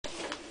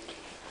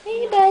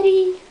Hey,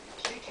 buddy.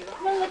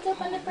 Come on, let's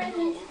open the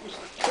presents.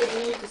 So you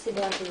need to sit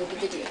down to look at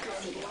the video.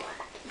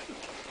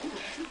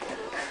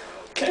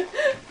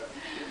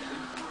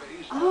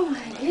 Oh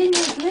my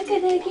goodness, look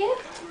at that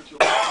gift.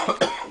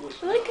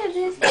 Look at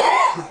this gift.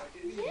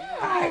 Yeah.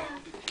 Hi.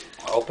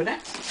 Open it.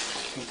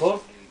 You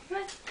pull.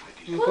 What?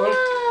 You Whoa, pull.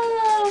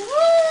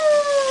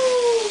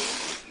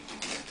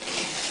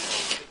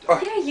 whoa.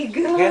 There you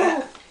go. Get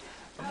it?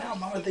 Now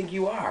Mama think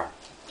you are.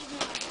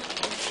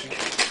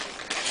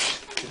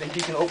 You think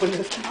you can open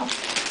this now?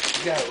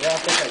 You got it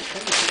wrapped up like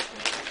crazy.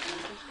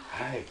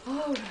 Hi.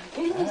 Oh my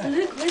goodness, Hi.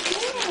 look what's in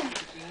there.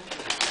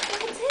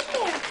 What's in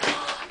there?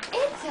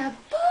 It's a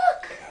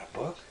book. Got a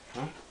book?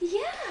 Huh?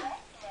 Yeah.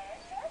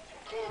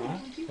 Huh?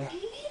 Yeah.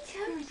 It's a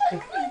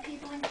book.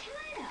 People in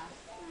China.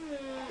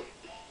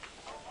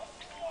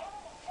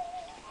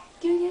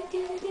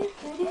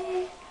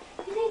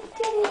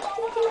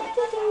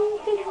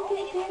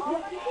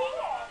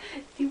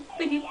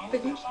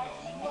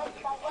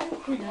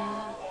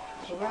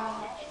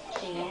 Hurrah,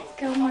 let's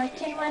go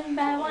marching one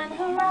by one,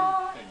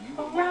 hurrah,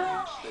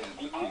 hurrah.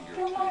 Let's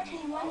go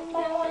marching one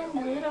by one,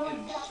 the little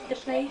dust to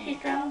play his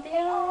drum,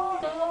 they'll all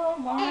go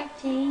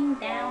marching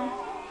down.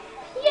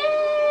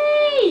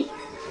 Yay!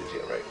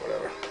 Yeah, right,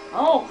 whatever.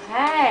 Oh,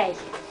 hey.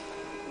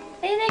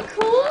 Isn't that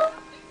cool?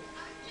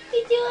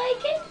 Did you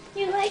like it?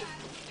 You like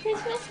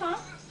Christmas, huh?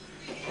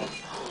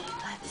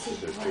 Let's see,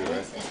 This is what good, is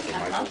right? this? The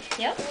Michael?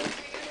 Yep.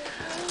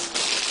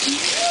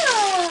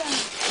 Yeah.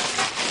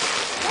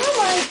 Oh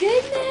my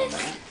goodness.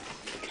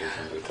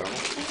 Jason the tunnel.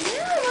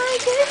 Yeah, my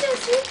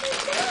goodness, look at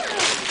that.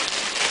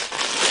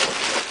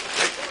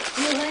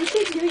 You like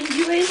it? You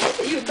enjoying it?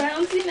 You're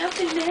bouncing up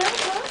and down,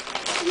 huh?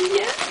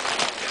 Yeah?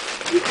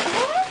 You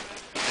are?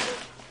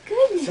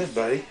 Goodness. What's that,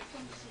 buddy?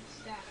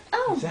 Oh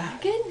What's my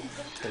that? goodness.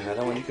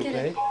 Another one you can Get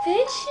play? a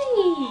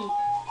fishy.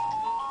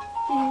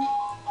 Hi.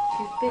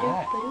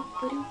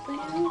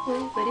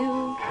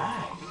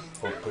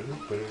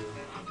 Oop-a-doop-a-doo.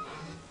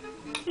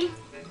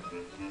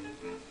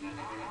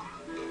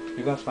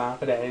 You gonna smile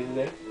for Daddy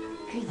today?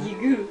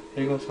 You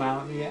Are you gonna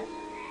smile at me yet?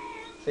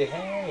 Say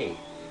hey.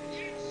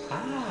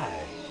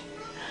 Hi.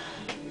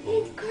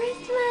 It's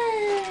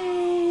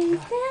Christmas!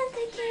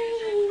 Santa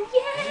came!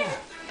 Yeah!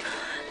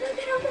 Look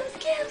at all those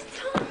gifts,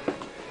 huh?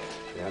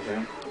 Yeah,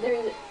 Sam?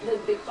 There's the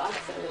big box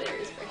over there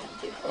is for him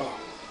too. Oh.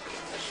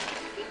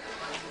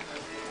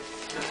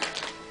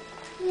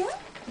 Yeah?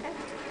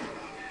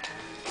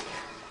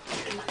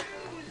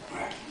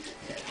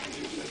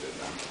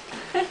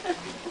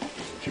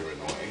 You're in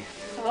the way.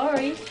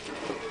 Sorry.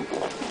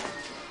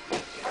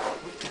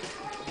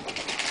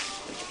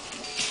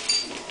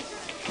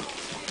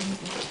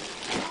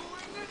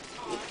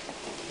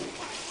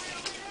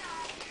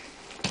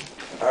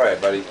 All right,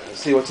 buddy. Let's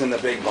see what's in the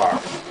big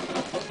box.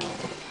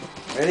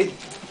 Ready?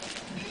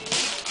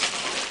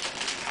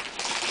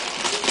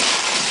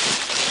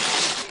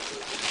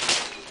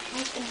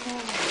 What's in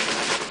there?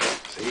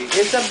 See,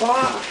 it's a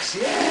box.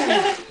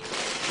 Yeah.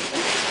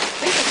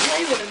 We can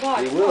play with the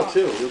box. He will huh?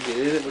 too. He'll get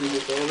in it when he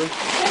gets older.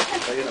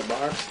 Play in a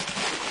box.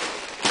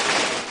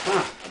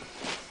 Huh?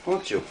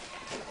 Won't you?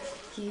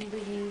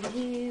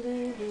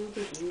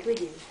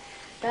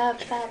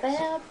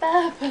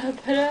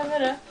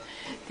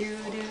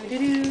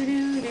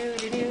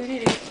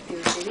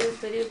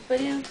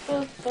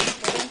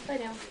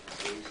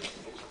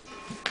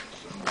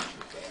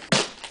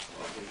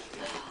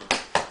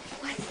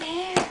 What's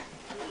there?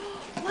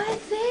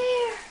 What's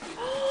there?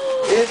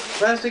 It's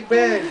plastic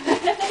bag.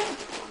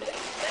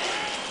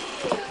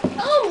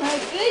 Oh my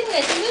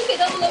goodness, look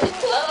at all those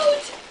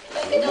clothes.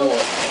 Look at all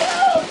those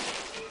clothes.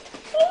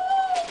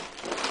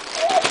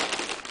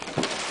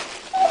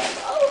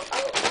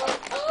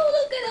 Oh,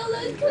 look at all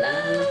those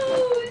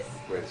clothes.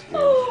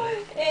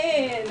 Redskins.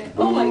 And,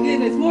 oh my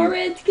goodness, more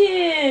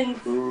Redskins.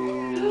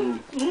 Ooh.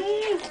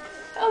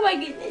 Oh my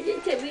goodness,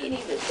 it's a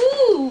Winnie the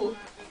Pooh.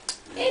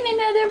 And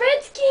another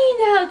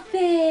Redskins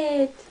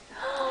outfit.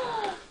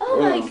 Oh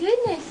my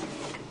goodness.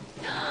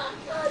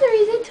 Oh, there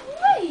is a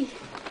toy.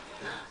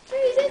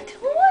 There is a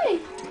toy.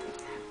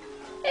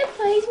 It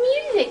plays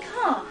music,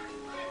 huh?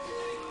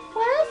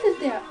 What else is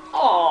there?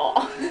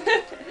 Oh,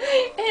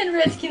 and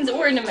Redskins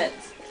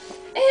ornaments.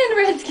 And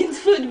Redskins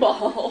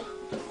football.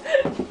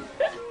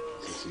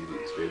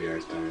 CDs, baby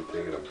Einstein,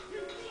 take it up.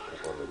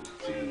 All the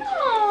CDs.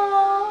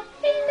 Aw,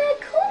 isn't that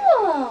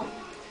cool?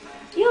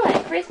 You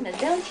like Christmas,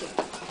 don't you?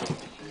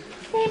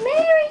 Say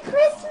Merry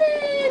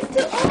Christmas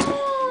to all